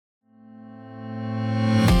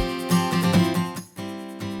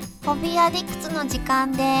Hobby Addicts の時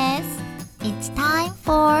間です。It's time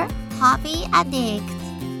for Hobby Addicts.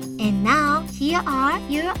 And now, here are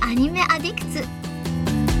your anime addicts.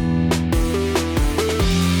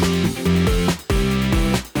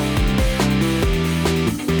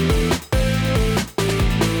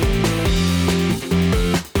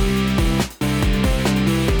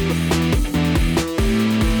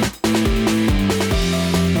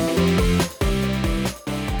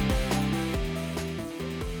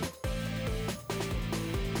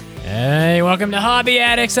 Hey, welcome to Hobby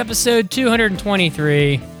Addicts, episode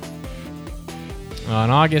 223. On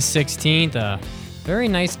August 16th, a very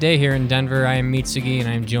nice day here in Denver. I am Mitsugi, and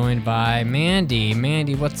I'm joined by Mandy.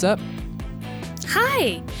 Mandy, what's up?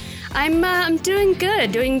 Hi. I'm doing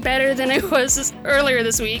good, doing better than I was earlier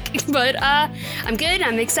this week, but I'm good.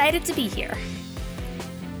 I'm excited to be here.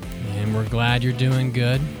 And we're glad you're doing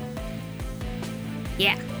good.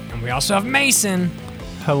 Yeah. And we also have Mason.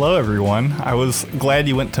 Hello, everyone. I was glad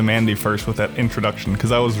you went to Mandy first with that introduction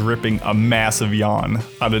because I was ripping a massive yawn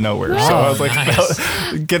out of nowhere. So I was like, nice.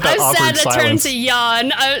 Get that I was awkward sad that turned silence. to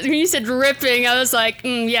yawn. When you said ripping, I was like,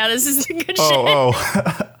 yeah, this is good shit. Oh.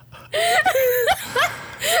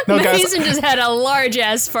 No, guys, Mason just had a large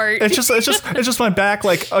ass fart. it's just my back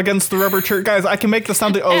like against the rubber chair. Guys, I can make the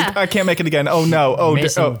sound. Yeah. I can't make it again. Oh no.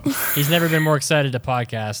 Mason, he's never been more excited to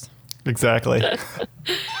podcast. Exactly.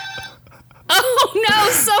 Oh no,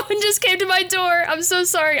 someone just came to my door. I'm so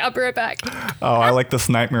sorry. I'll be right back. Oh, I like this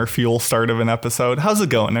nightmare fuel start of an episode. How's it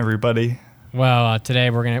going, everybody? Well, today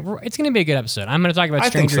it's gonna be a good episode. I'm gonna talk about I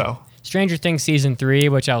think so. Stranger Things season 3,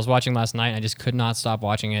 which I was watching last night. And I just could not stop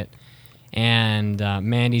watching it. And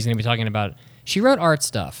Mandy's gonna be talking about. She wrote art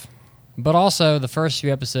stuff, but also the first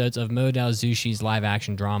few episodes of Modao Zushi's live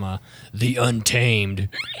action drama, The Untamed.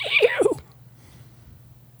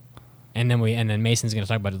 And then Mason's going to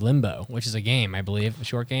talk about Limbo, which is a game, I believe, a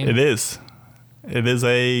short game. It is.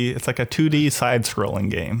 It's like a 2D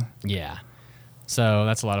side-scrolling game. Yeah. So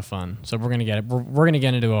that's a lot of fun. So we're going to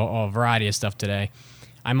get into a variety of stuff today.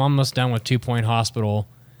 I'm almost done with 2 Point Hospital.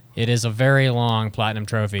 It is a very long platinum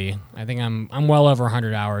trophy. I think I'm well over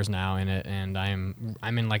 100 hours now in it, and I'm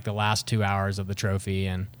in like the last 2 hours of the trophy.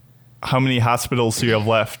 And How many hospitals do you have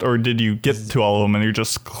left, or did you get to all of them and you're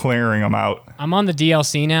just clearing them out? I'm on the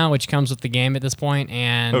DLC now, which comes with the game at this point,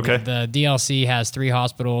 and Okay. the DLC has 3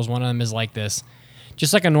 hospitals. One of them is like this,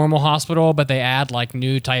 just like a normal hospital, but they add like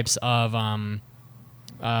new types of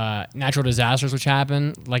natural disasters which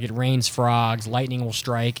happen. Like it rains frogs, lightning will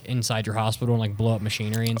strike inside your hospital and like blow up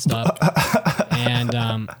machinery and stuff.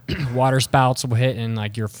 And water spouts will hit and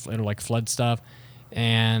like it'll like flood stuff.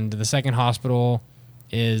 And the second hospital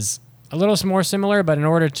is a little more similar, but in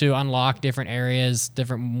order to unlock different areas,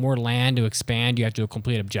 more land to expand, you have to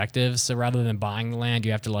complete objectives. So rather than buying the land,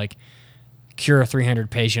 you have to like cure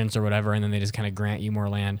 300 patients or whatever, and then they just kind of grant you more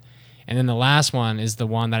land. And then the last one is the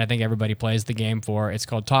one that I think everybody plays the game for. It's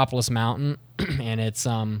called Topless Mountain, and it's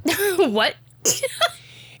What?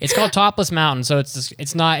 it's called Topless Mountain. So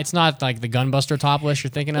it's not like the Gunbuster Topless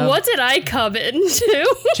you're thinking of. What did I come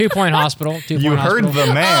into? 2 Point Hospital. You heard the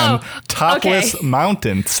man. Topless okay.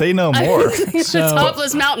 Mountain. Say no more. So-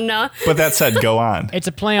 Topless mountain, huh? But that said, go on. It's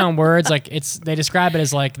a play on words. Like they describe it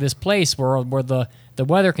as like this place where the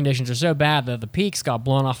weather conditions are so bad that the peaks got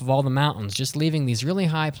blown off of all the mountains, just leaving these really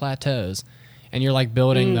high plateaus. And you're like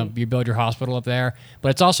you build your hospital up there, but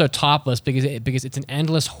it's also topless because it's an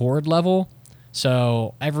endless horde level.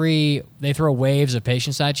 So they throw waves of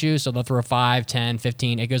patients at you. So they'll throw 5, 10,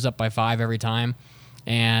 15. It goes up by 5 every time.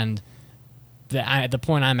 And at the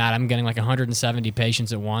point I'm at, I'm getting like 170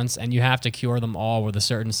 patients at once, and you have to cure them all with a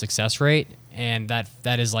certain success rate. And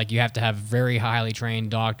that is like you have to have very highly trained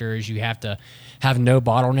doctors. You have to have no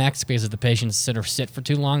bottlenecks because if the patients sit for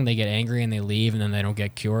too long, they get angry and they leave, and then they don't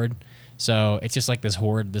get cured. So it's just like this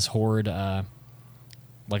horde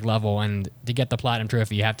like level. And to get the platinum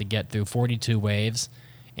trophy, you have to get through 42 waves,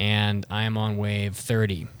 and I am on wave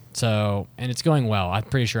 30. So, and it's going well. I'm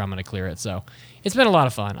pretty sure I'm going to clear it. So it's been a lot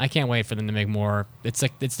of fun. I can't wait for them to make more. It's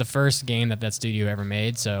the first game that studio ever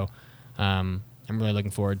made. So I'm really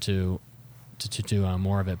looking forward to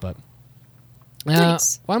more of it. But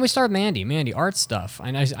Nice. why don't we start with Mandy? Mandy, art stuff.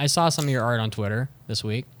 I saw some of your art on Twitter this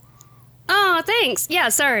week. Oh, thanks. Yeah,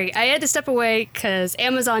 sorry. I had to step away because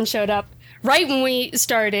Amazon showed up right when we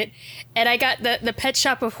started, and I got the Pet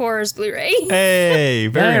Shop of Horrors Blu-ray. Hey,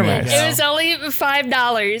 very There we nice. go. It was only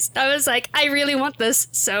 $5. I was like, I really want this,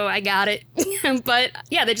 so I got it. But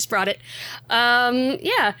yeah, they just brought it.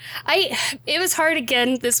 It was hard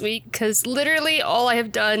again this week because literally all I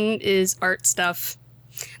have done is art stuff.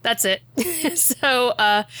 That's it. So,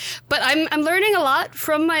 but I'm learning a lot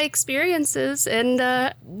from my experiences, and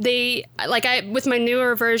with my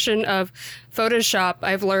newer version of Photoshop,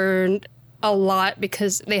 I've learned a lot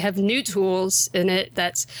because they have new tools in it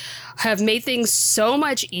that have made things so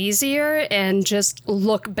much easier and just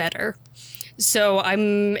look better. So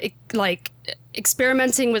I'm like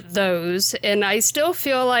experimenting with those, and I still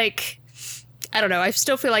feel like, I don't know, I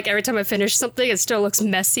still feel like every time I finish something, it still looks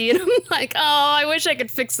messy, and I'm like, oh, I wish I could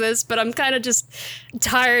fix this, but I'm kind of just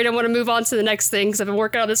tired and want to move on to the next thing because I've been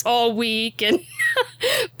working on this all week. And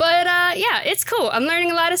but yeah, it's cool. I'm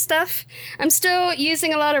learning a lot of stuff. I'm still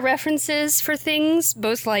using a lot of references for things,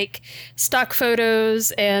 both like stock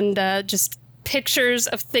photos and just pictures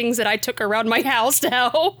of things that I took around my house to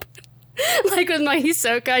help. Like with my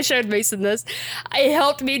Hisoka, I showed Mason this. It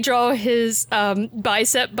helped me draw his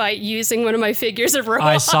bicep by using one of my figures of Rohan.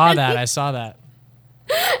 I saw that.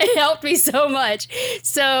 It helped me so much.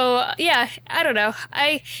 So yeah, I don't know.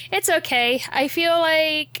 It's okay. I feel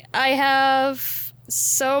like I have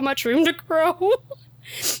so much room to grow.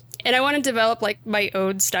 And I want to develop like my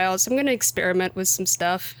own style, so I'm going to experiment with some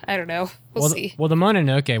stuff. I don't know. We'll see. Well, the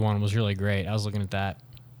Mononoke one was really great. I was looking at that.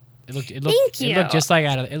 It looked just like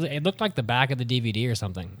it looked like the back of the DVD or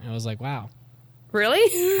something. I was like, wow. Really?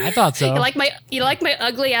 I thought so. You like my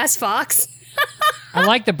ugly ass fox? I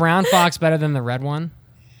like the brown fox better than the red one.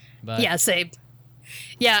 But yeah, same.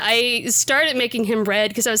 Yeah, I started making him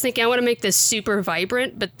red because I was thinking I want to make this super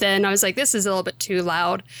vibrant, but then I was like, this is a little bit too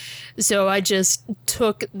loud. So I just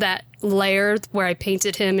took that layer where I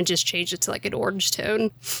painted him and just changed it to like an orange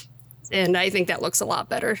tone. And I think that looks a lot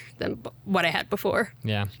better than what I had before.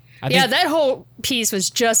 Yeah. That whole piece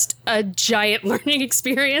was just a giant learning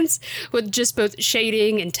experience with just both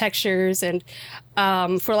shading and textures. And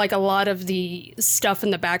for like a lot of the stuff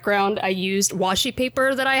in the background, I used washi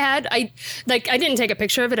paper that I had. I didn't take a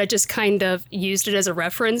picture of it. I just kind of used it as a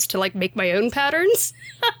reference to like make my own patterns.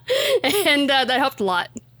 And that helped a lot.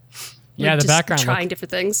 Yeah, the background. Trying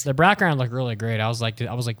different things. The background looked really great. I was like,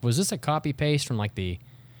 was this a copy paste from like the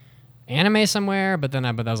anime somewhere? But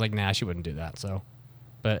I was like, nah, she wouldn't do that. So.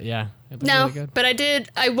 But yeah, it looked really good. But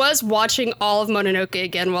I was watching all of Mononoke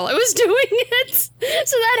again while I was doing it. So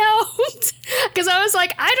that helped. Because I was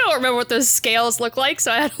like, I don't remember what those scales look like.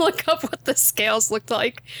 So I had to look up what the scales looked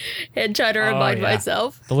like and try to remind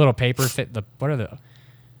myself. The little paper fit. What are the?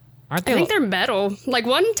 Aren't they? I think they're metal. Like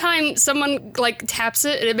one time someone like taps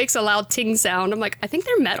it and it makes a loud ting sound. I'm like, I think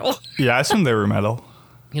they're metal. Yeah, I assumed they were metal.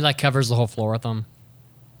 He like covers the whole floor with them.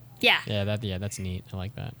 Yeah. Yeah, that's neat. I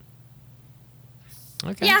like that.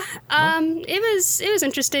 Okay. Yeah, it was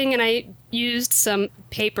interesting, and I used some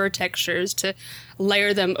paper textures to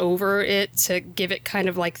layer them over it to give it kind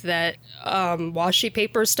of like that washi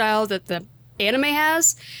paper style that the anime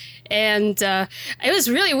has. And it was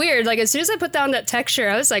really weird. Like, as soon as I put down that texture,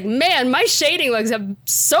 I was like, man, my shading looks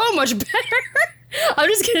so much better. I'm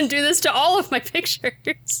just going to do this to all of my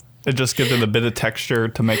pictures. It just gives it a bit of texture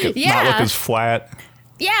to make it not look as flat.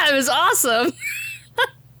 Yeah, it was awesome.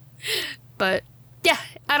 But... yeah,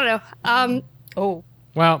 I don't know.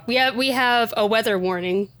 Well, we have a weather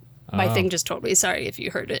warning. My thing just told me. Sorry if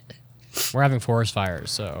you heard it. We're having forest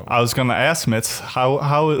fires, so I was gonna ask Mitz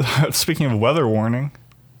how speaking of weather warning.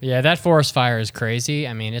 Yeah, that forest fire is crazy.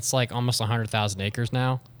 I mean, it's like almost 100,000 acres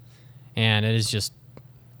now, and it is just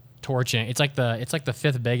torching. It's like the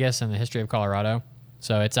fifth biggest in the history of Colorado.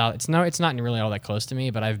 So it's out. It's not really all that close to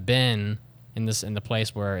me, but I've been in the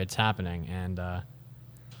place where it's happening, and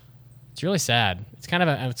it's really sad. It's kind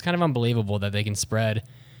of unbelievable that they can spread.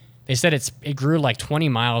 They said it grew like 20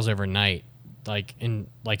 miles overnight, like in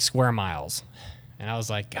like square miles, and I was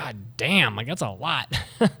like, God damn, like that's a lot.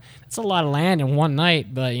 That's a lot of land in one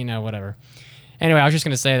night, but whatever. Anyway, I was just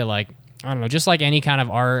gonna say that, like, I don't know, just like any kind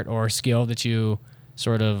of art or skill that you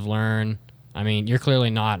sort of learn. I mean, you're clearly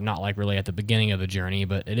not like really at the beginning of the journey,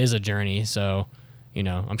 but it is a journey. So,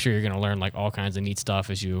 I'm sure you're gonna learn like all kinds of neat stuff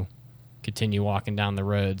as you continue walking down the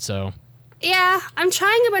road. So. Yeah, I'm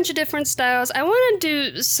trying a bunch of different styles. I want to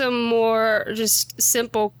do some more just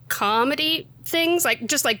simple comedy things, like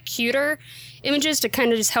just like cuter images to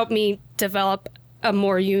kind of just help me develop a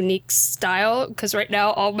more unique style. Because right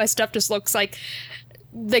now, all my stuff just looks like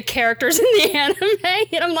the characters in the anime.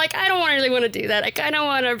 And I'm like, I don't really want to do that. I kind of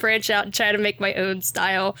want to branch out and try to make my own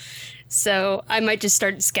style. So I might just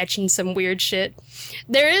start sketching some weird shit.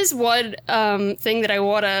 There is one thing that I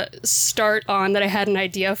want to start on that I had an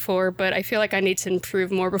idea for, but I feel like I need to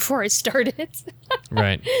improve more before I start it.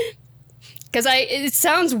 Right. Because it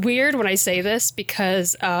sounds weird when I say this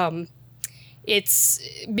because it's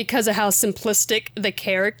because of how simplistic the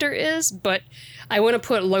character is, but I want to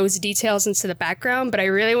put loads of details into the background, but I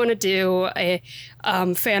really want to do a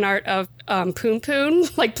fan art of Poon Poon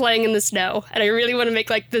like playing in the snow, and I really want to make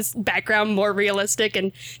like this background more realistic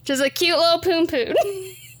and just a cute little Poon Poon.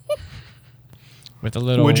 With a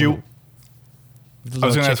little. Would you? I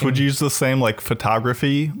was going to ask, chicken. would you use the same like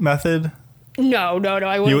photography method? No,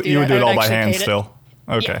 I wouldn't do You that. would do I it all by actually hand paint it. still.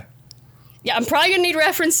 Okay. Yeah. Yeah, I'm probably gonna need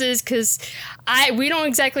references because we don't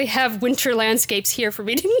exactly have winter landscapes here for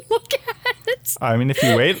me to look at. I mean, if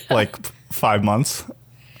you wait like 5 months.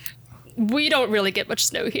 We don't really get much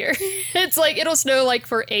snow here. It's like it'll snow like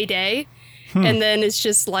for a day, and then it's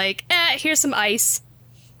just like, here's some ice.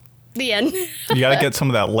 The end. You got to get some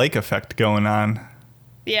of that lake effect going on.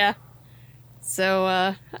 Yeah. So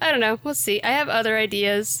I don't know. We'll see. I have other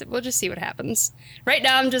ideas. We'll just see what happens. Right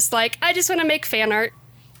now, I'm just like, I just want to make fan art.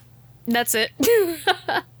 That's it.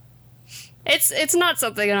 It's not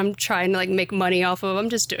something that I'm trying to like make money off of. I'm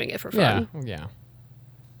just doing it for fun. Yeah.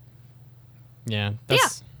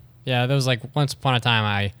 There was like once upon a time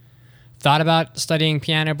I thought about studying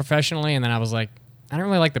piano professionally, and then I was like, I don't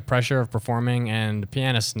really like the pressure of performing, and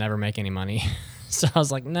pianists never make any money. So I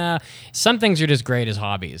was like, nah. Some things are just great as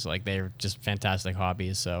hobbies. Like they're just fantastic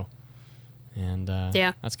hobbies. So, and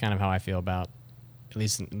that's kind of how I feel about at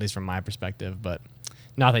least from my perspective. But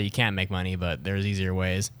not that you can't make money, but there's easier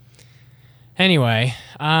ways. Anyway,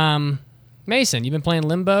 Mason, you've been playing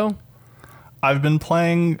Limbo? I've been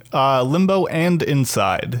playing Limbo and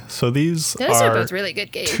Inside. So those are both really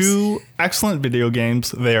good games. 2 excellent video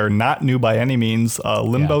games. They are not new by any means.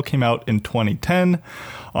 Limbo came out in 2010.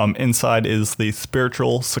 Inside is the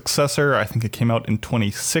spiritual successor. I think it came out in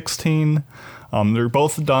 2016. They're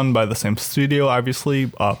both done by the same studio, obviously,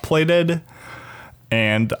 Playdead.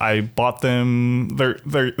 And I bought them.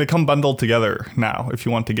 They come bundled together now if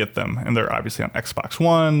you want to get them. And they're obviously on Xbox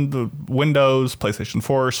One, the Windows, PlayStation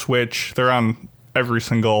 4, Switch. They're on every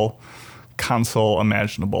single console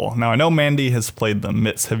imaginable. Now, I know Mandy has played them.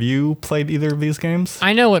 Mitz, have you played either of these games?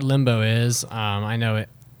 I know what Limbo is. I know it.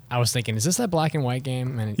 I was thinking, is this that black and white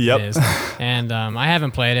game? And it is. And I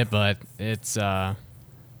haven't played it, but it's. I'm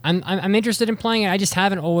interested in playing it. I just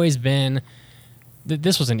haven't always been.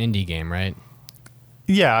 This was an indie game, right?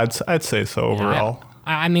 Yeah, I'd say so overall.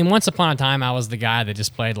 I mean, once upon a time, I was the guy that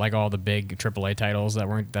just played like all the big AAA titles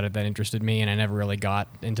that interested me, and I never really got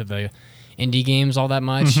into the indie games all that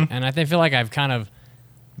much. Mm-hmm. And I feel like I've kind of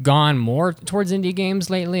gone more towards indie games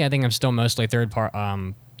lately. I think I'm still mostly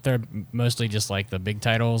they're mostly just like the big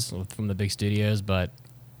titles from the big studios, but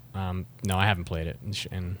no, I haven't played it.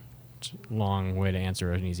 And it's a long way to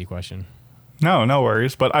answer an easy question. No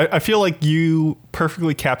worries. But I feel like you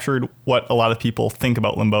perfectly captured what a lot of people think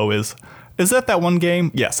about Limbo is. Is that one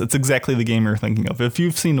game? Yes, it's exactly the game you're thinking of. If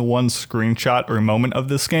you've seen one screenshot or moment of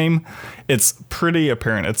this game, it's pretty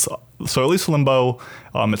apparent. So at least Limbo,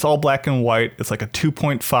 it's all black and white. It's like a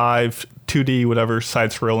 2.5 2D whatever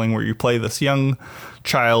side-scrolling where you play this young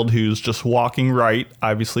child who's just walking right,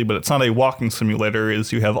 obviously, but it's not a walking simulator.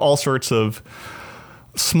 You have all sorts of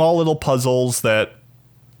small little puzzles that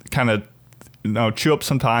kind of chew up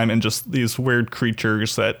some time, and just these weird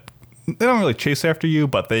creatures that they don't really chase after you,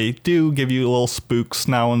 but they do give you little spooks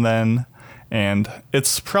now and then. And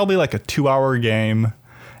it's probably like a 2-hour game,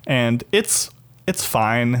 and it's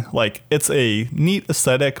fine. Like, it's a neat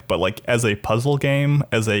aesthetic, but like as a puzzle game,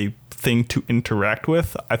 as a thing to interact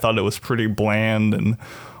with, I thought it was pretty bland and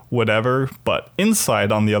whatever. But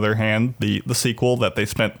Inside, on the other hand, the sequel that they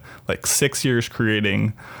spent like 6 years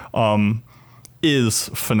creating, is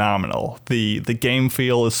phenomenal. The game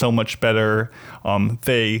feel is so much better.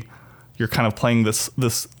 You're kind of playing this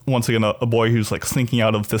once again a boy who's like sneaking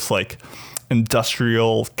out of this like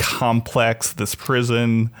industrial complex, this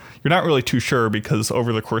prison. You're not really too sure because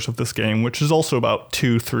over the course of this game, which is also about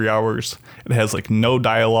 2-3 hours, it has like no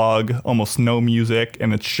dialogue, almost no music,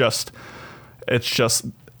 and it's just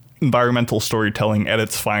environmental storytelling at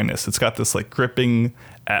its finest. It's got this like gripping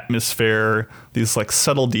atmosphere, these like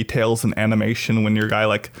subtle details in animation when your guy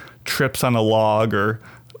like trips on a log or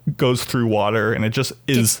goes through water, and it just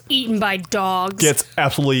gets eaten by dogs. Gets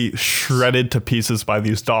absolutely shredded to pieces by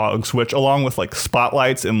these dogs, which along with like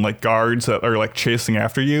spotlights and like guards that are like chasing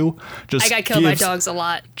after you, I got killed by dogs a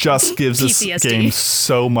lot. Just gives this game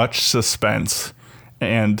so much suspense.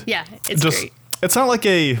 And yeah, it's great. It's not like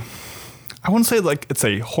I wouldn't say like it's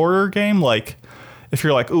a horror game. Like if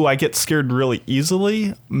you're like, ooh, I get scared really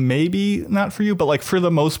easily, maybe not for you, but like for the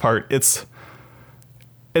most part, it's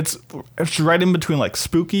right in between like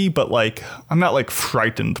spooky, but like I'm not like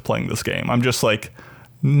frightened playing this game. I'm just like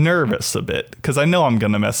nervous a bit because I know I'm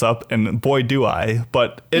gonna mess up, and boy do I.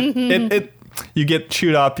 But it you get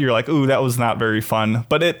chewed up. You're like, ooh, that was not very fun.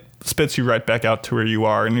 But spits you right back out to where you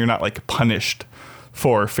are, and you're not like punished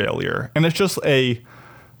for failure. And it's just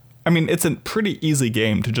it's a pretty easy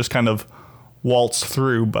game to just kind of waltz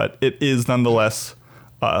through, but it is nonetheless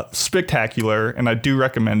spectacular, and I do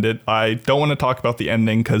recommend it. I don't want to talk about the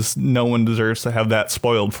ending because no one deserves to have that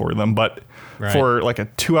spoiled for them, but for like a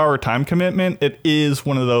 2-hour time commitment, it is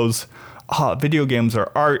one of those video games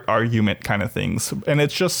are art argument kind of things, and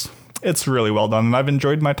it's really well done, and I've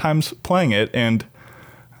enjoyed my times playing it. And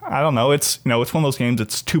I don't know, it's one of those games.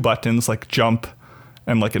 It's 2 buttons, like jump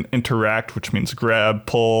and like an interact, which means grab,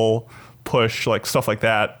 pull, push, like stuff like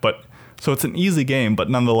that. But so it's an easy game, but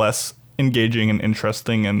nonetheless engaging and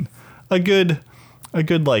interesting, and a good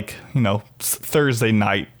like, Thursday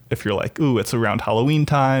night if you're like, ooh, it's around Halloween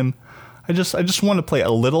time. I just want to play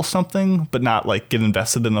a little something, but not like get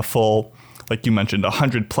invested in a full, like you mentioned,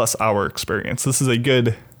 100+ hour experience. This is a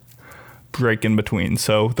good break in between.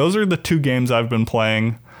 So those are the 2 games I've been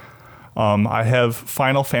playing. I have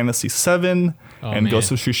Final Fantasy VII and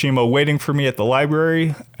Ghost of Tsushima waiting for me at the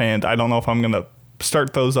library, and I don't know if I'm going to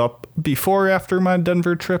start those up before or after my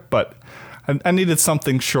Denver trip, but I needed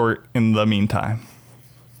something short in the meantime.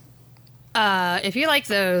 If you like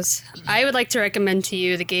those, I would like to recommend to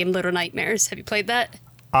you the game Little Nightmares. Have you played that?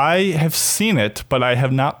 I have seen it, but I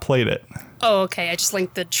have not played it. Oh, okay. I just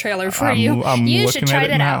linked the trailer for you. You should try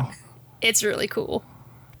that out. It's really cool.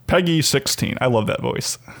 Peggy 16. I love that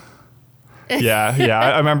voice. Yeah.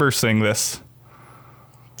 I remember seeing this.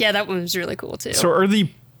 Yeah, that one was really cool too. So are the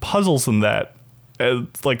puzzles in that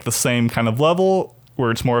like the same kind of level,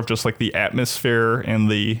 where it's more of just like the atmosphere and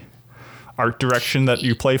the art direction that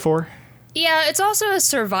you play for? Yeah, it's also a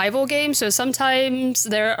survival game, so sometimes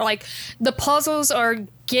they're like the puzzles are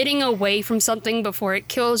getting away from something before it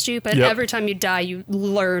kills you, but every time you die, you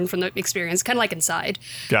learn from the experience, kind of like Inside.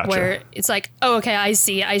 Gotcha. Where it's like, oh, okay, I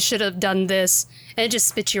see, I should have done this, and it just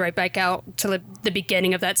spits you right back out to the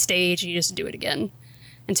beginning of that stage, and you just do it again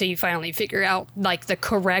until you finally figure out like the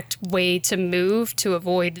correct way to move to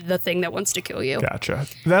avoid the thing that wants to kill you. Gotcha.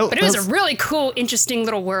 But it was a really cool, interesting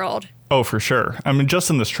little world. Oh, for sure. I mean, just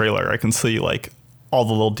in this trailer, I can see like all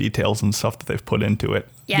the little details and stuff that they've put into it.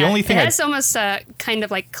 Yeah, the only thing it has almost a kind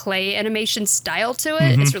of like clay animation style to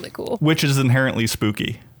it. It's really cool. Which is inherently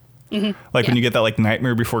spooky. Mm-hmm. Like when you get that like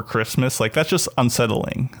Nightmare Before Christmas, like that's just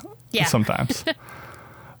unsettling sometimes.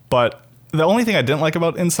 But the only thing I didn't like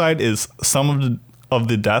about Inside is some of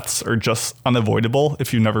the deaths are just unavoidable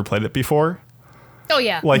if you've never played it before. Oh,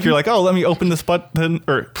 yeah. Like, you're like, oh, let me open this button,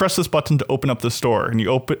 or press this button to open up this door. And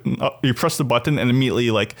you press the button, and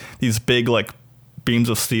immediately, like, these big, like, beams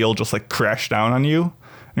of steel just, like, crash down on you.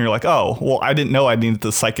 And you're like, oh, well, I didn't know I needed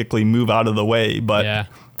to psychically move out of the way. But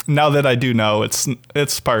now that I do know,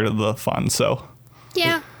 it's part of the fun, so.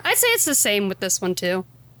 Yeah, I'd say it's the same with this one, too.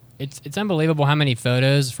 It's unbelievable how many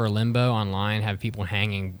photos for Limbo online have people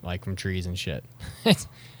hanging, like, from trees and shit.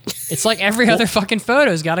 It's like every other fucking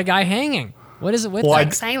photo's got a guy hanging. What is it with that?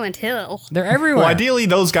 Like Silent Hill. They're everywhere. Well, ideally,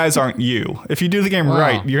 those guys aren't you. If you do the game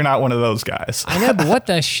right, you're not one of those guys. I know, but what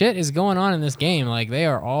the shit is going on in this game? Like, they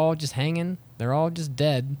are all just hanging. They're all just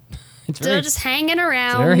dead. They're just hanging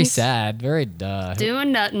around. It's very sad. Very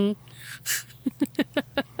doing nothing.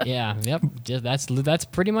 Yeah. Yep. That's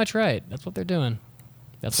pretty much right. That's what they're doing.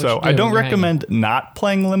 That's what so I don't recommend not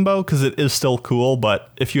playing Limbo because it is still cool.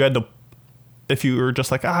 But if you were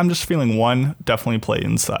just like, I'm just feeling one, definitely play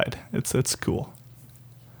Inside. It's cool.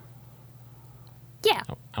 Yeah.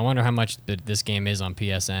 I wonder how much this game is on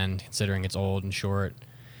PSN, considering it's old and short.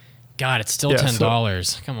 God, it's still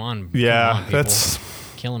 $10. Come on. Yeah, come on, that's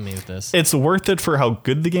killing me with this. It's worth it for how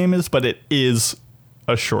good the game is, but it is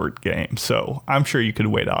a short game. So I'm sure you could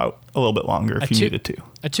wait out a little bit longer if you needed to.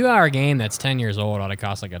 A 2-hour game that's 10 years old ought to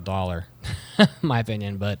cost like $1, my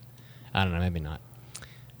opinion, but I don't know, maybe not.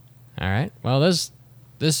 All right. Well, those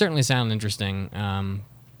certainly sound interesting,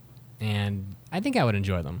 and I think I would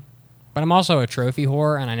enjoy them. But I'm also a trophy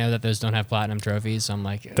whore, and I know that those don't have platinum trophies, so I'm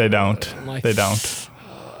like... They don't. They don't.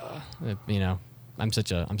 I'm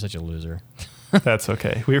such a loser. That's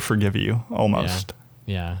okay. We forgive you, almost.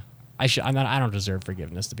 Yeah. I don't deserve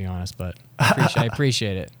forgiveness, to be honest, but I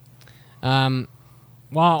appreciate it. Well,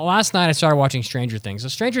 last night I started watching Stranger Things. So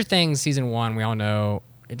Stranger Things Season 1, we all know...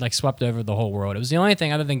 It like swept over the whole world. It was the only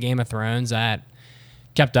thing other than Game of Thrones that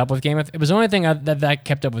kept up with It was the only thing that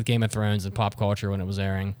kept up with Game of Thrones in pop culture when it was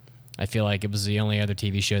airing. I feel like it was the only other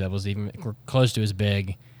TV show that was even close to as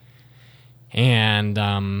big. And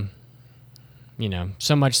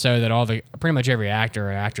so much so that pretty much every actor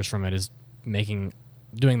or actress from it is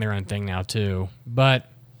doing their own thing now too. But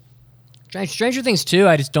Stranger Things 2,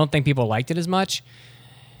 I just don't think people liked it as much.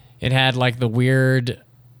 It had like the weird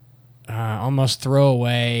almost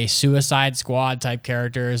throwaway Suicide Squad type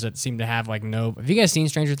characters that seem to have like no. Have you guys seen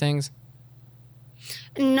Stranger Things?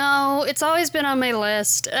 No, it's always been on my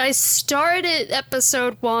list. I started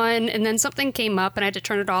episode 1 and then something came up and I had to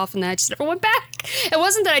turn it off and then I just never went back. It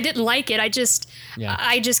wasn't that I didn't like it. I just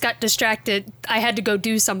got distracted. I had to go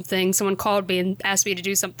do something. Someone called me and asked me to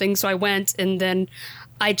do something. So I went and then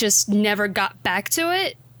I just never got back to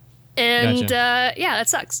it. And that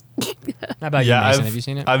sucks. How about you, Mason? Have you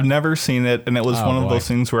seen it? I've never seen it. And it was one of those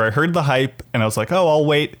things where I heard the hype and I was like, oh, I'll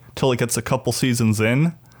wait till it gets a couple seasons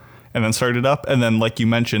in. And then started up, and then like you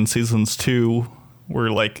mentioned, seasons 2 were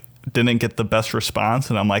like didn't get the best response,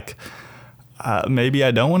 and I'm like, maybe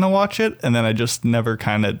I don't want to watch it, and then I just never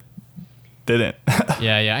kind of didn't.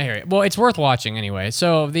 yeah, I hear you. Well, it's worth watching anyway.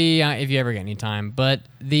 So the if you ever get any time, but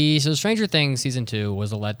so Stranger Things season 2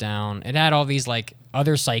 was a letdown. It had all these like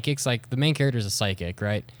other psychics, like the main character is a psychic,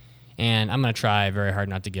 right? And I'm gonna try very hard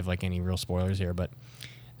not to give like any real spoilers here, but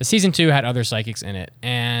the season 2 had other psychics in it,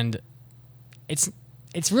 and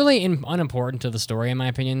it's really unimportant to the story, in my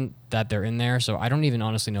opinion, that they're in there. So I don't even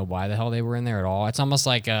honestly know why the hell they were in there at all. It's almost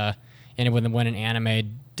like when an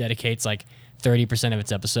anime dedicates like 30% of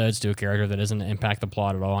its episodes to a character that doesn't impact the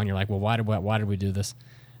plot at all, and you're like, well, why did we do this?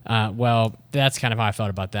 Well, that's kind of how I felt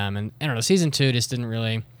about them. And I don't know, season 2 just didn't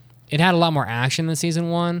really. It had a lot more action than season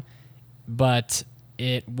 1, but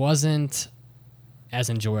it wasn't as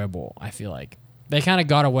enjoyable. I feel like they kind of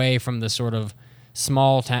got away from the sort of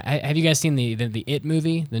small town. Have you guys seen the It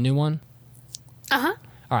movie, the new one? Uh-huh.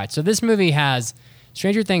 All right, so this movie has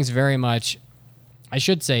Stranger Things very much. I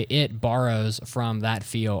should say it borrows from that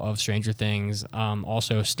feel of Stranger Things.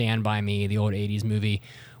 Also, Stand By Me, the old 80s movie,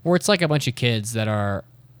 where it's like a bunch of kids that are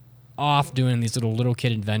off doing these little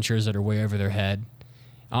kid adventures that are way over their head.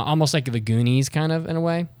 Almost like the Goonies, kind of, in a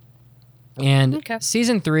way. And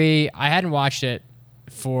season 3, I hadn't watched it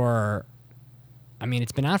for... I mean,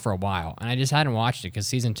 it's been out for a while, and I just hadn't watched it because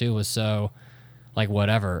season 2 was so, like,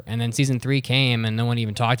 whatever. And then season 3 came, and no one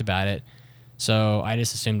even talked about it. So I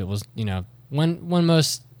just assumed it was, when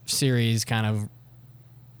most series kind of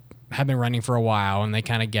have been running for a while, and they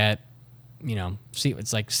kind of get,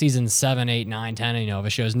 it's like season 7, 8, 9, 10, if a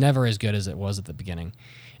show's never as good as it was at the beginning.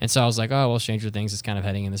 And so I was like, oh, well, Stranger Things is kind of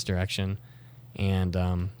heading in this direction. And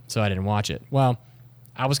so I didn't watch it. Well,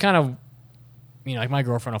 I was kind of, like my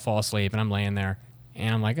girlfriend will fall asleep, and I'm laying there.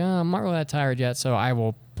 And I'm like, oh, I'm not really that tired yet, so I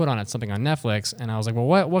will put on something on Netflix. And I was like,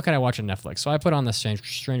 well, what can I watch on Netflix? So I put on the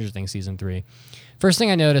Stranger Things season 3. First thing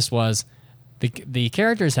I noticed was the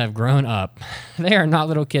characters have grown up. They are not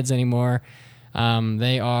little kids anymore.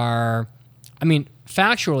 They are,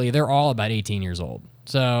 factually, they're all about 18 years old.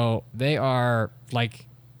 So they are like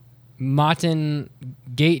Gaten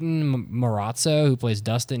Marazzo, who plays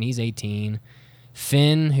Dustin, he's 18.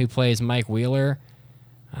 Finn, who plays Mike Wheeler,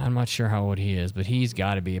 I'm not sure how old he is, but he's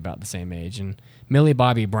got to be about the same age. And Millie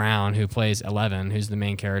Bobby Brown, who plays 11, who's the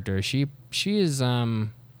main character, she is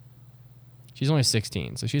she's only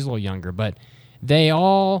 16, so she's a little younger. But they're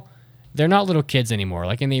not little kids anymore.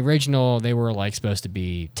 Like in the original, they were like supposed to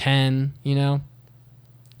be 10.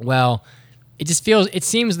 Well, it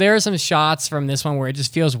seems there are some shots from this one where it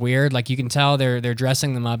just feels weird. Like you can tell they're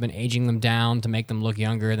dressing them up and aging them down to make them look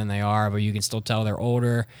younger than they are, but you can still tell they're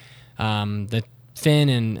older. The Finn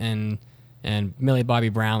and Millie Bobby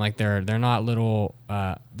Brown, like they're not little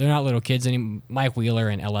kids anymore. Mike Wheeler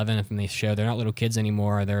and 11 from the show, they're not little kids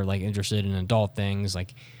anymore. They're like interested in adult things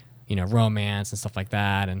like romance and stuff like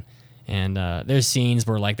that. And there's scenes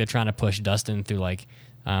where like they're trying to push Dustin through like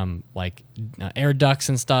air ducts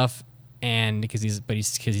and stuff, and because he's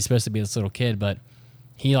supposed to be this little kid, but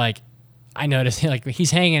he I noticed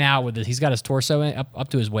he's hanging out with he's got his torso up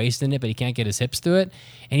to his waist in it, but he can't get his hips through it,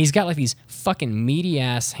 and he's got like these fucking meaty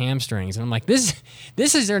ass hamstrings, and I'm like, these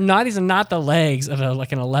are not the legs of an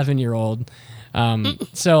 11-year-old.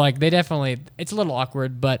 So like they definitely, it's a little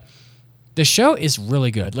awkward, but the show is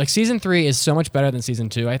really good. Like season 3 is so much better than season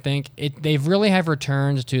 2. I think they've really have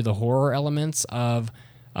returned to the horror elements of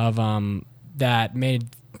that made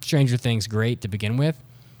Stranger Things great to begin with.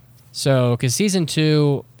 So because season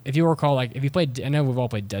 2. If you recall, like if you played, I know we've all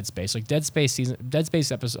played Dead Space. Like Dead Space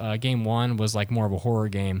episode game 1 was like more of a horror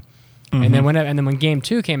game, and then when game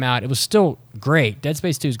 2 came out, it was still great. Dead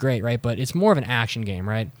Space 2 is great, right? But it's more of an action game,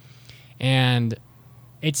 right? And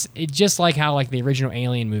it's just like how like the original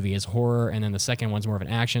Alien movie is horror, and then the second one's more of an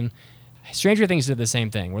action. Stranger Things did the same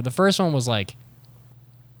thing, where the first one was like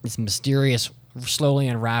this mysterious, slowly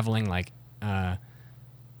unraveling like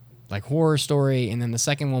horror story, and then the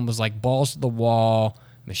second one was like balls to the wall,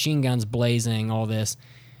 machine guns blazing, all this.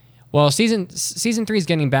 Well, season 3 is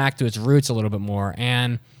getting back to its roots a little bit more,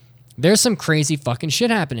 and there's some crazy fucking shit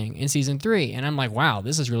happening in season 3. And I'm like, wow,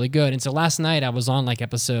 this is really good. And so last night I was on like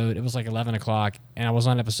it was like 11 o'clock, and I was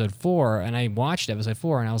on episode 4, and I watched episode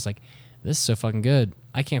 4, and I was like, this is so fucking good.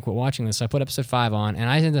 I can't quit watching this. So I put episode 5 on, and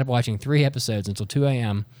I ended up watching 3 episodes until 2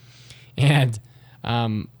 a.m. And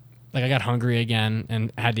like I got hungry again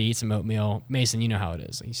and had to eat some oatmeal. Mason, you know how it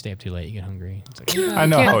is. Like, you stay up too late, you get hungry. It's like, I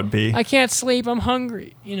know how it'd be. I can't sleep. I'm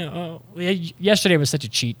hungry. Yesterday was such a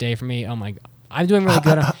cheat day for me. Oh my God. I'm doing really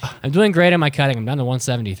good. I'm doing great on my cutting. I'm down to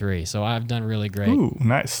 173, so I've done really great. Ooh,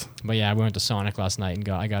 nice. But yeah, I went to Sonic last night and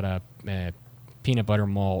I got a peanut butter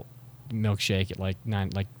malt milkshake at like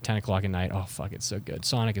 10 o'clock at night. Oh fuck, it's so good.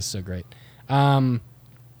 Sonic is so great.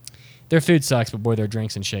 Their food sucks, but boy, their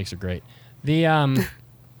drinks and shakes are great. The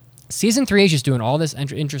season 3 is just doing all this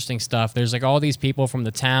interesting stuff. There's like all these people from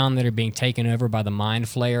the town that are being taken over by the Mind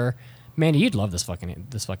Flayer. Mandy, you'd love this fucking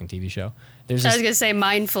TV show. I was gonna say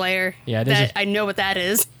Mind Flayer. Yeah, I know what that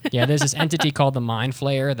is. Yeah, there's this entity called the Mind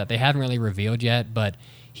Flayer that they haven't really revealed yet, but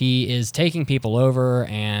he is taking people over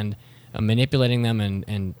and manipulating them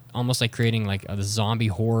and almost like creating like a zombie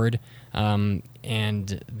horde. And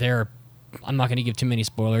I'm not gonna give too many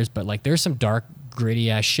spoilers, but like there's some dark,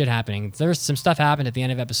 gritty ass shit happening. There's some stuff happened at the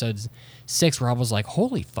end of episode 6 where I was like,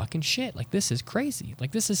 holy fucking shit! Like this is crazy.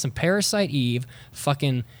 Like this is some Parasite Eve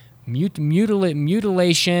fucking mutilation,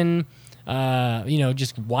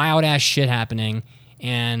 just wild ass shit happening,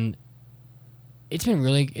 and it's been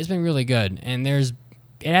really good. And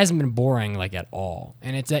it hasn't been boring like at all,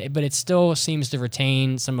 and but it still seems to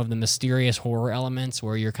retain some of the mysterious horror elements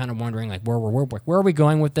where you're kind of wondering like where are we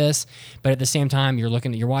going with this, but at the same time you're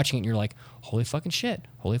watching it and you're like, holy fucking shit,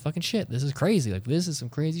 this is crazy, like this is some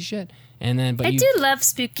crazy shit. And then I do love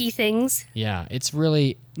spooky things. Yeah, it's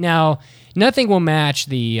really, now nothing will match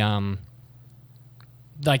the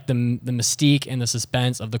like the mystique and the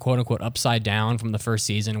suspense of the quote unquote Upside Down from the first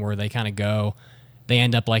season, where they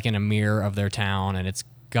end up like in a mirror of their town, and it's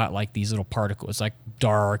got like these little particles. It's like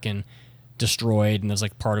dark and destroyed, and there's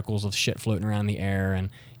like particles of shit floating around the air,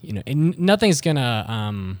 and nothing's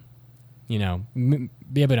gonna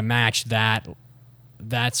be able to match that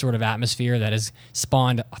sort of atmosphere that has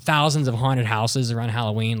spawned thousands of haunted houses around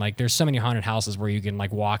Halloween. Like there's so many haunted houses where you can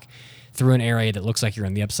like walk through an area that looks like you're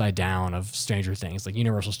in the Upside Down of Stranger Things. Like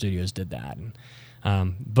Universal Studios did that.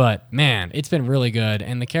 And, but man, it's been really good.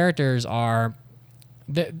 And the characters are,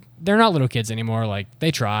 they're not little kids anymore. Like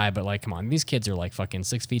they try, but like, come on, these kids are like fucking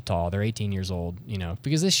 6 feet tall. They're 18 years old,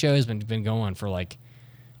 because this show has been going for like,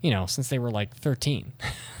 since they were like 13,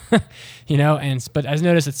 but I've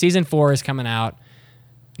noticed that season 4 is coming out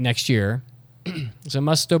next year. So it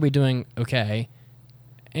must still be doing okay.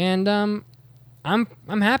 And, I'm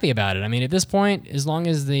happy about it. I mean, at this point, as long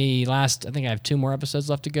as I think I have 2 more episodes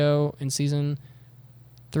left to go in season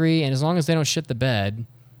 3, and as long as they don't shit the bed,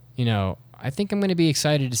 I think I'm going to be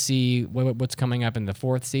excited to see what's coming up in the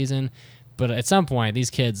 4th season. But at some point, these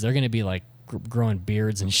kids, they're going to be like growing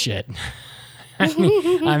beards and shit. I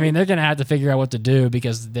mean, they're going to have to figure out what to do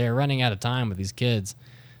because they're running out of time with these kids.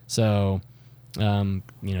 So, they're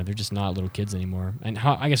just not little kids anymore. And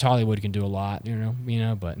I guess Hollywood can do a lot,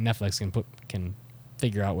 but Netflix can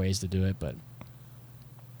figure out ways to do it. But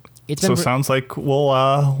it's so sounds like we'll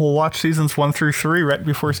watch seasons 1 through 3 right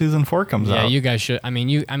before season 4 comes out. Yeah, you guys should.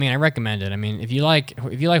 I recommend it. I mean, if you like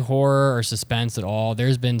horror or suspense at all,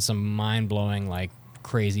 there's been some mind blowing like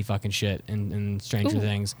crazy fucking shit in Stranger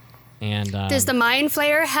Things. And does the Mind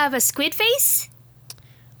Flayer have a squid face?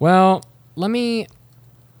 Well, let me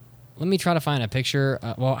try to find a picture.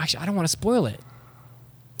 Well, actually, I don't want to spoil it.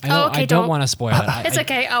 I don't want to spoil it. It's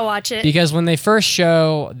okay. I'll watch it. Because when they first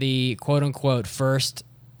show the quote-unquote first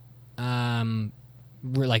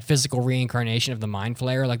like physical reincarnation of the Mind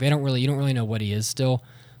Flayer, like you don't really know what he is still,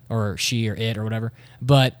 or she or it or whatever.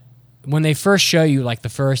 But when they first show you like the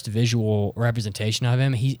first visual representation of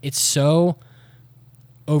him, it's so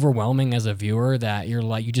overwhelming as a viewer that you're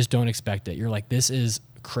like, you just don't expect it. You're like, this is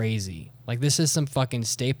crazy. Like this is some fucking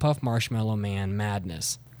Stay Puft Marshmallow Man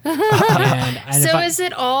madness. Is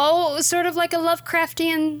it all sort of like a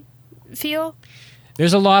Lovecraftian feel?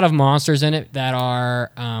 There's a lot of monsters in it that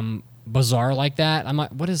are bizarre like that. I'm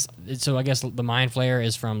like, what is it? So I guess the Mind Flayer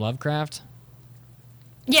is from Lovecraft?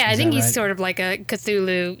 Yeah, I think he's sort of like a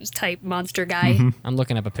Cthulhu type monster guy. Mm-hmm. I'm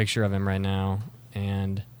looking up a picture of him right now,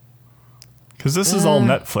 and because this is all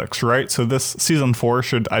Netflix, right? So this season 4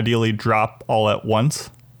 should ideally drop all at once.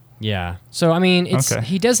 Yeah. So I mean,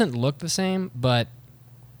 he doesn't look the same, but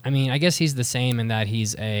I mean, I guess he's the same in that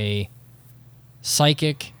he's a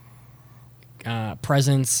psychic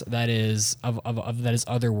presence that is that is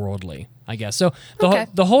otherworldly, I guess. So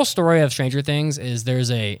the whole story of Stranger Things is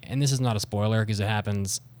and this is not a spoiler because it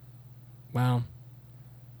happens well,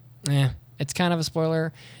 it's kind of a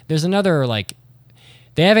spoiler. There's another, like,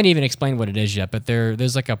 they haven't even explained what it is yet, but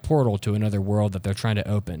there's like a portal to another world that they're trying to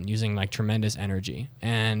open using like tremendous energy.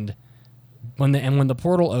 And when the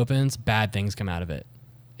portal opens, bad things come out of it.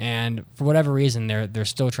 And for whatever reason, they're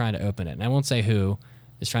still trying to open it. And I won't say who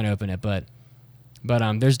is trying to open it, but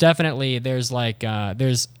there's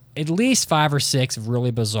at least 5 or 6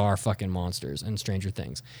 really bizarre fucking monsters in Stranger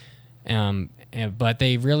Things. But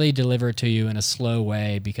they really deliver it to you in a slow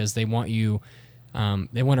way because they want you.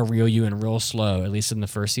 They want to reel you in real slow, at least in the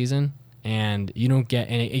first season, and you don't get.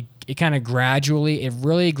 And it kind of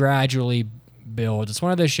really gradually builds. It's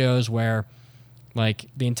one of those shows where, like,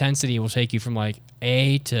 the intensity will take you from like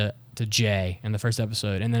A to J in the first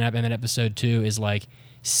episode, and then episode 2 is like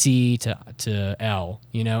C to L,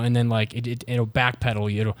 you know, and then like it'll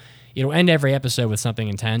backpedal you. It'll end every episode with something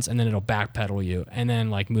intense, and then it'll backpedal you, and then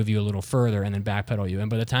like move you a little further, and then backpedal you. And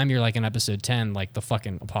by the time you're like in episode 10, like the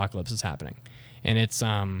fucking apocalypse is happening. And it's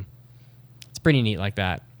pretty neat like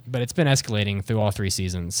that. But it's been escalating through all 3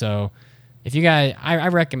 seasons. So if you guys, I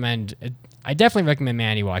recommend, I definitely recommend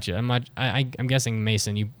Mandy watch it. I'm guessing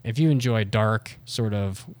Mason, if you enjoy dark sort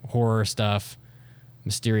of horror stuff,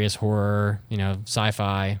 mysterious horror, you know,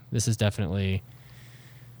 sci-fi, this is definitely.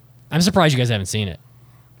 I'm surprised you guys haven't seen it.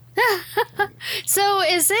 So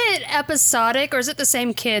is it episodic or is it the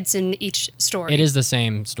same kids in each story? It is the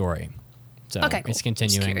same story. So okay, cool. It's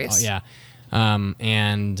continuing. Just yeah.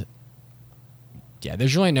 And yeah,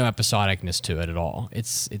 there's really no episodicness to it at all.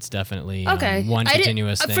 It's definitely one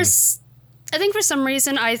continuous thing. I think for some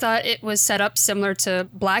reason I thought it was set up similar to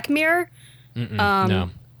Black Mirror. No.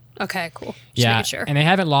 Okay, cool. Just making sure. And they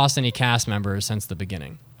haven't lost any cast members since the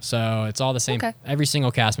beginning. So it's all the same. Okay. Every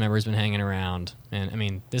single cast member has been hanging around, and I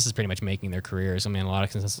mean, this is pretty much making their careers. I mean, a lot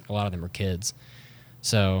of them are kids.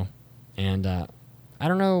 So, and I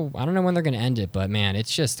don't know when they're going to end it, but man,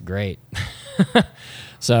 it's just great.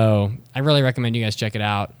 So I really recommend you guys check it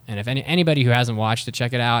out. And if anybody who hasn't watched it,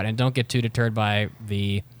 check it out, and don't get too deterred by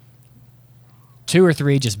the 2 or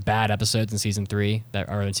 3 just bad episodes in season 3 that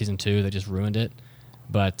are in season 2 that just ruined it.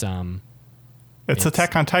 But it's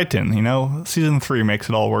Attack on Titan, you know. Season 3 makes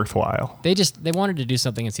it all worthwhile. They wanted to do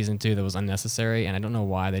something in season 2 that was unnecessary, and I don't know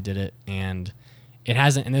why they did it. And it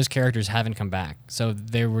hasn't, and those characters haven't come back, so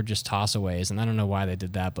they were just tossaways. And I don't know why they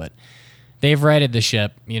did that, but they've righted the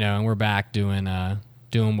ship, you know, and we're back doing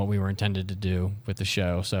what we were intended to do with the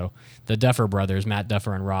show. So the Duffer brothers, Matt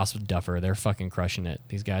Duffer and Ross Duffer, they're fucking crushing it.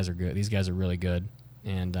 These guys are good. These guys are really good,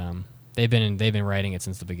 and they've been writing it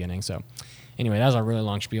since the beginning. So. Anyway, that was a really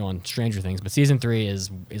long spiel on Stranger Things, but season 3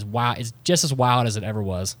 is wild. It's just as wild as it ever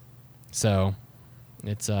was. So,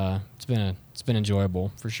 it's been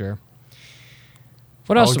enjoyable for sure.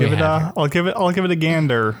 What else do we have? I'll give it a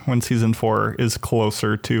gander when season 4 is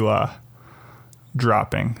closer to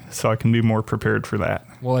dropping, so I can be more prepared for that.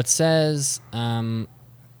 Well, it says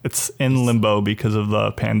it's in limbo because of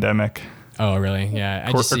the pandemic. Oh, really? Yeah.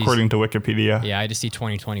 According to Wikipedia. Yeah, I just see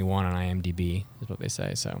 2021 on IMDb is what they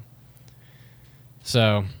say.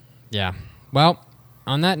 So, yeah. Well,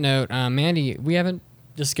 on that note, Mandy, we haven't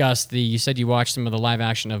discussed you said you watched some of the live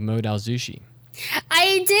action of Modal Zushi.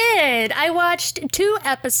 I did. I watched 2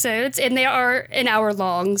 episodes, and they are an hour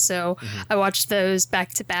long, so I watched those back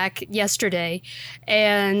to back yesterday.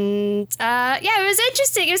 And, it was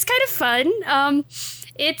interesting. It was kind of fun.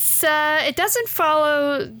 It doesn't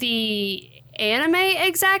follow the anime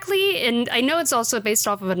exactly, and I know it's also based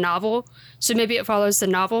off of a novel, so maybe it follows the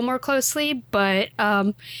novel more closely, but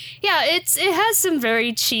it has some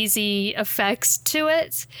very cheesy effects to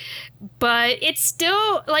it, but it's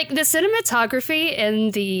still like the cinematography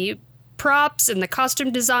and the props and the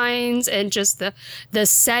costume designs and just the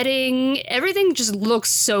setting, everything just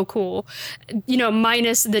looks so cool, you know,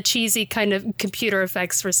 minus the cheesy kind of computer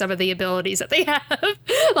effects for some of the abilities that they have.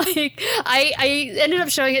 Like I ended up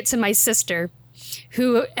showing it to my sister,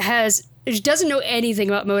 who doesn't know anything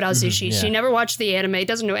about Modal Zushi. She never watched the anime,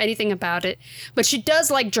 doesn't know anything about it, but she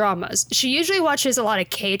does like dramas. She usually watches a lot of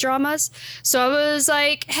K-dramas. So I was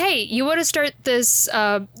like, hey, you want to start this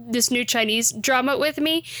new Chinese drama with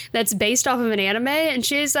me that's based off of an anime? And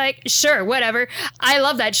she's like, sure, whatever. I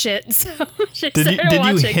love that shit. So did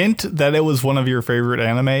you hint that it was one of your favorite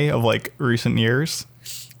anime of like recent years?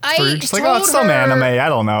 You're just like, it's some anime, I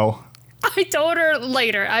don't know. I told her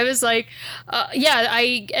later. I was like,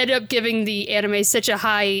 I ended up giving the anime such a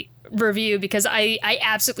high review because I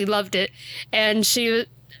absolutely loved it. And she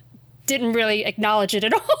didn't really acknowledge it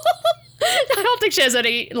at all. I don't think she has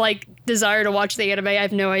any, like, desire to watch the anime. I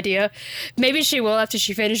have no idea. Maybe she will after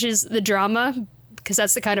she finishes the drama, because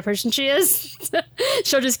that's the kind of person she is.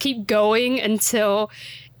 She'll just keep going until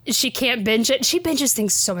she can't binge it. She binges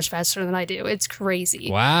things so much faster than I do. It's crazy.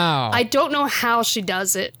 Wow. I don't know how she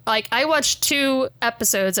does it. Like, I watched 2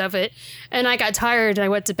 episodes of it, and I got tired, and I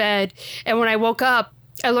went to bed. And when I woke up,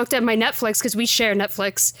 I looked at my Netflix, because we share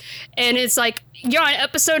Netflix, and it's like, you're on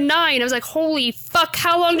episode 9. I was like, holy fuck,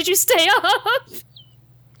 how long did you stay up?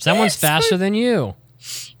 Someone's faster than you.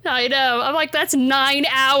 I know. I'm like, that's 9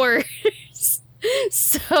 hours.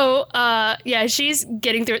 So, yeah, she's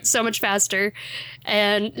getting through it so much faster.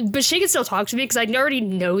 But she can still talk to me because I already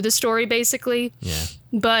know the story, basically. Yeah.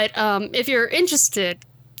 But if you're interested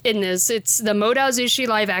in this, it's the Modao Zushi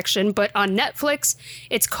live action, but on Netflix,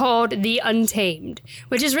 it's called The Untamed,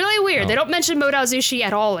 which is really weird. Oh. They don't mention Modao Zushi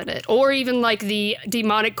at all in it, or even like the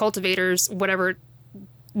Demonic Cultivators, whatever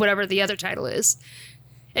the other title is.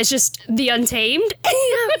 It's just The Untamed.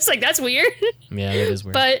 It's like, that's weird. Yeah, that is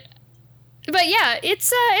weird. But yeah,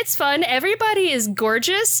 it's fun. Everybody is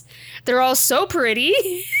gorgeous. They're all so pretty.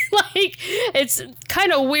 Like, it's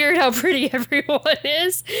kind of weird how pretty everyone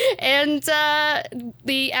is. And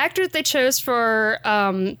the actor they chose for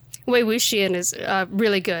Wei Wuxian is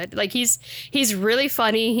really good. Like, he's really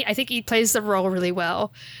funny. I think he plays the role really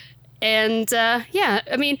well. And yeah,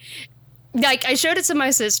 I mean, like, I showed it to my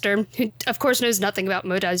sister, who of course knows nothing about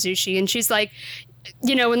Modao Zushi, and she's like,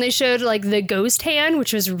 you know, when they showed like the ghost hand,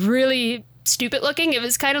 which was really stupid looking, it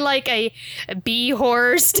was kind of like a B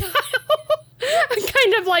horror style,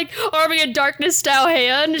 kind of like Army of Darkness style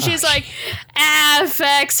hand. And she's like,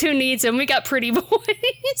 FX, who needs him? We got pretty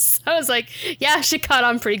boys. I was like, yeah, she caught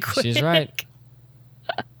on pretty quick. She's right.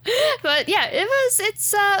 But yeah,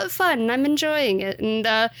 it's fun. I'm enjoying it. And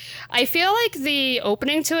I feel like the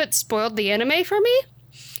opening to it spoiled the anime for me,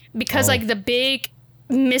 because like the big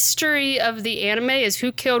mystery of the anime is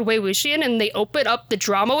who killed Wei Wuxian, and they open up the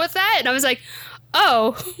drama with that, and I was like,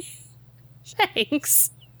 oh, thanks.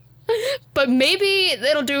 But maybe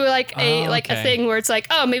it'll do like a thing where it's like,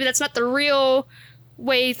 oh, maybe that's not the real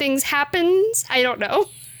way things happens. I don't know.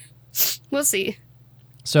 We'll see.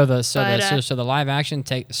 So the live action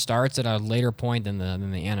starts at a later point than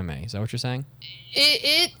the anime. Is that what you're saying?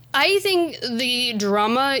 I think the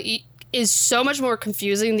drama is so much more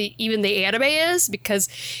confusing than even the anime is, because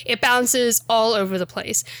it bounces all over the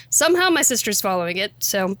place. Somehow my sister's following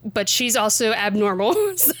it, but she's also abnormal.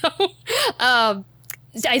 So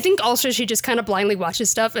I think also she just kind of blindly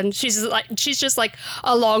watches stuff, and she's just like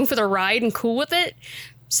along for the ride and cool with it.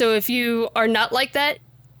 So if you are not like that,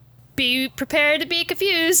 be prepared to be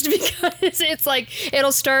confused, because it's like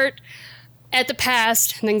it'll start at the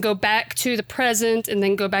past and then go back to the present and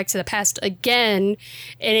then go back to the past again,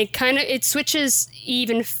 and it switches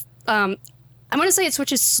even I want to say it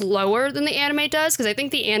switches slower than the anime does, because I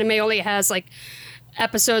think the anime only has like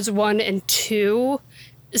episodes 1 and 2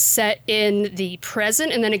 set in the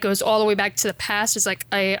present, and then it goes all the way back to the past. It's like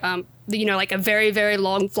like a very, very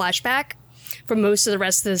long flashback for most of the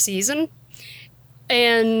rest of the season.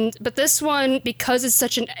 But this one, because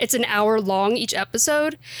it's an hour long each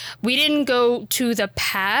episode, we didn't go to the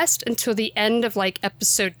past until the end of like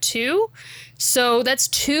episode 2. So that's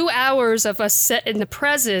 2 hours of us set in the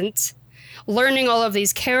present, learning all of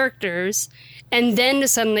these characters, and then to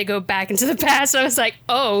suddenly go back into the past. I was like,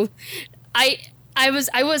 oh, I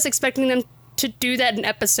was expecting them to do that in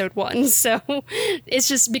episode 1. So it's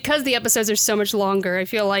just because the episodes are so much longer, I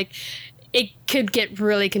feel like it could get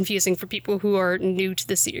really confusing for people who are new to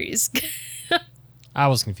the series. I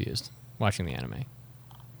was confused watching the anime.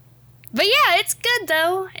 But yeah, it's good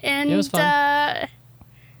though. And it was fun.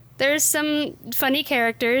 There's some funny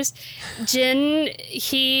characters. Jin,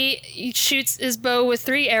 he shoots his bow with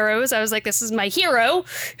 3 arrows. I was like, this is my hero.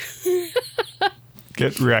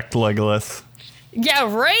 Get wrecked, Legolas. Yeah,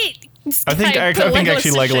 right. I think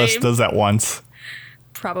actually Legolas does that once.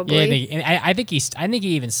 Probably. Yeah, I think he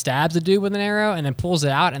even stabs a dude with an arrow and then pulls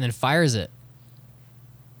it out and then fires it.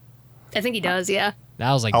 I think he does, yeah.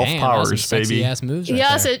 That was like, Elf damn, powers, that was some sexy baby. ass moves right He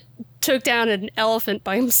also there. took down an elephant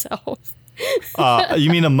by himself.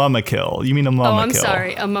 You mean a mumma kill. Oh, I'm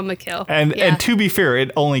sorry, a mumma kill. And to be fair,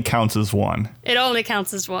 it only counts as 1. It only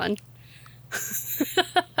counts as 1.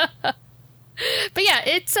 But yeah,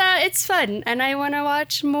 it's fun, and I want to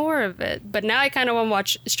watch more of it. But now I kind of want to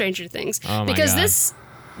watch Stranger Things, because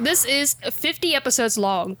this is 50 episodes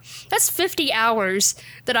long. That's 50 hours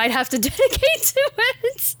that I'd have to dedicate to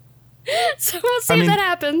it. So we'll see if that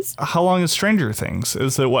happens. How long is Stranger Things?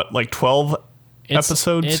 Is it like 12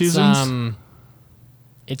 episode seasons?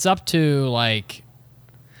 It's up to like,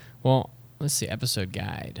 well, let's see, episode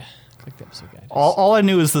guide. Click the episode guide. All I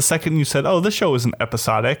knew is the second you said, "Oh, this show isn't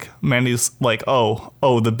episodic," Mandy's like, "Oh,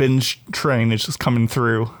 the binge train is just coming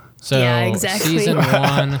through." So yeah, exactly. Season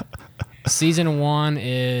 1 Season 1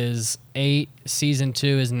 is 8, Season 2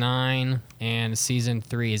 is 9, and Season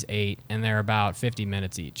 3 is 8, and they're about 50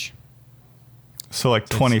 minutes each. So like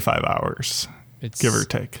 25 hours, give or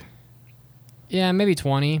take. Yeah, maybe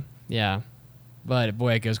 20. Yeah. But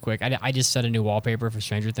boy, it goes quick. I just set a new wallpaper for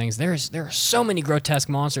Stranger Things. There are so many grotesque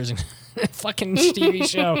monsters in the fucking TV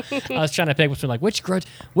show. I was trying to pick between like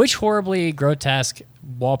which horribly grotesque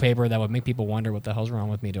wallpaper that would make people wonder what the hell's wrong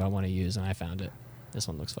with me do I want to use, and I found it. This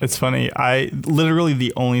one looks funny. It's funny. Literally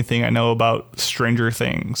the only thing I know about Stranger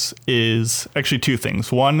Things is actually two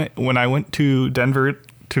things. One, when I went to Denver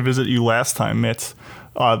to visit you last time, Mitz,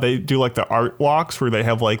 they do like the art walks where they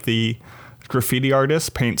have like the graffiti artists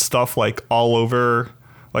paint stuff like all over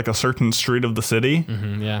like a certain street of the city.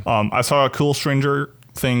 Mm-hmm, yeah. I saw a cool Stranger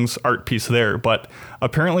Things art piece there, but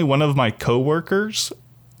apparently one of my coworkers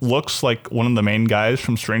looks like one of the main guys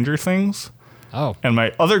from Stranger Things. Oh. And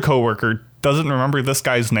my other coworker doesn't remember this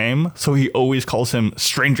guy's name, so he always calls him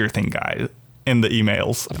Stranger Thing Guy in the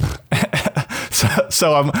emails.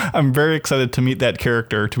 so I'm very excited to meet that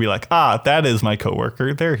character, to be like, that is my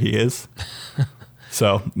coworker. There he is.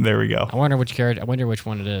 So there we go. I wonder which character. I wonder which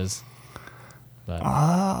one it is. But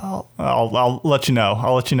I'll let you know.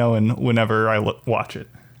 I'll let you know whenever I watch it.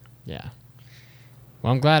 Yeah.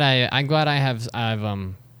 Well, I'm glad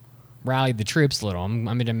I've rallied the troops a little. I'm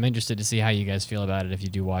interested to see how you guys feel about it if you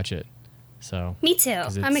do watch it. So. Me too.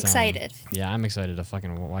 I'm excited. Yeah, I'm excited to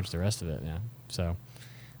fucking watch the rest of it. Yeah. So,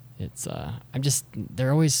 it's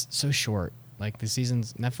they're always so short. Like the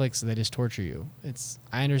seasons, Netflix, they just torture you.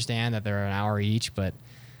 I understand that they're an hour each, but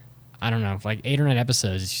I don't know, like 8 or 9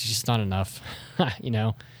 episodes, it's just not enough, you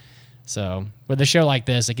know. So with a show like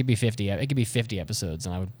this, it could be 50. It could be 50 episodes,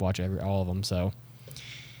 and I would watch all of them. So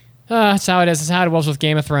that's how it is. It's how it was with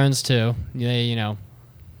Game of Thrones too.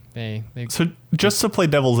 They. So just to play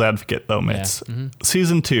devil's advocate, though, Mitz,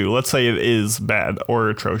 Season 2, let's say it is bad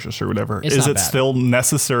or atrocious or whatever, is it still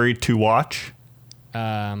necessary to watch?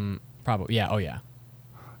 Probably, yeah. Oh, yeah.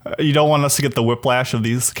 You don't want us to get the whiplash of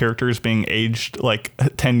these characters being aged like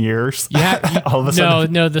 10 years? All of a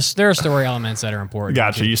sudden? No. There are story elements that are important.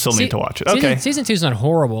 Gotcha. You still need to watch it. Okay. Season 2 is not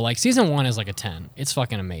horrible. Like, Season 1 is like a 10. It's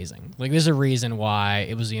fucking amazing. Like, there's a reason why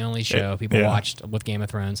it was the only show people watched with Game of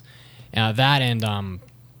Thrones. That and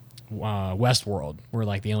Westworld were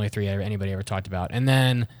like the only 3 anybody ever talked about. And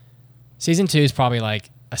then Season 2 is probably like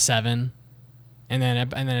a 7. And then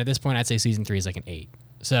at this point, I'd say Season 3 is like an 8.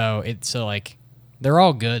 So like they're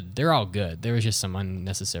all good. There was just some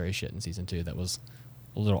unnecessary shit in Season 2 that was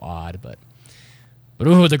a little odd, but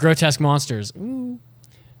ooh, the grotesque monsters. Ooh.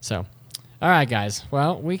 So, all right, guys.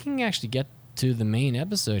 Well, we can actually get to the main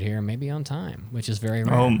episode here, maybe on time, which is very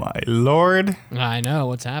rare. Oh my lord! I know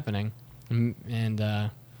what's happening, and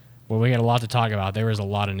we got a lot to talk about. There was a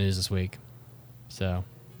lot of news this week, so.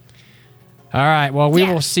 All right. Well, we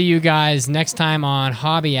will see you guys next time on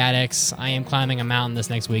Hobby Addicts. I am climbing a mountain this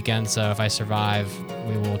next weekend, so if I survive,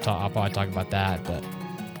 I'll probably talk about that.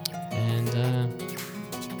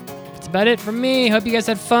 That's about it from me. Hope you guys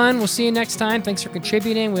had fun. We'll see you next time. Thanks for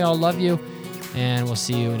contributing. We all love you, and we'll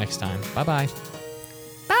see you next time. Bye-bye.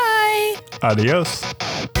 Bye. Adios.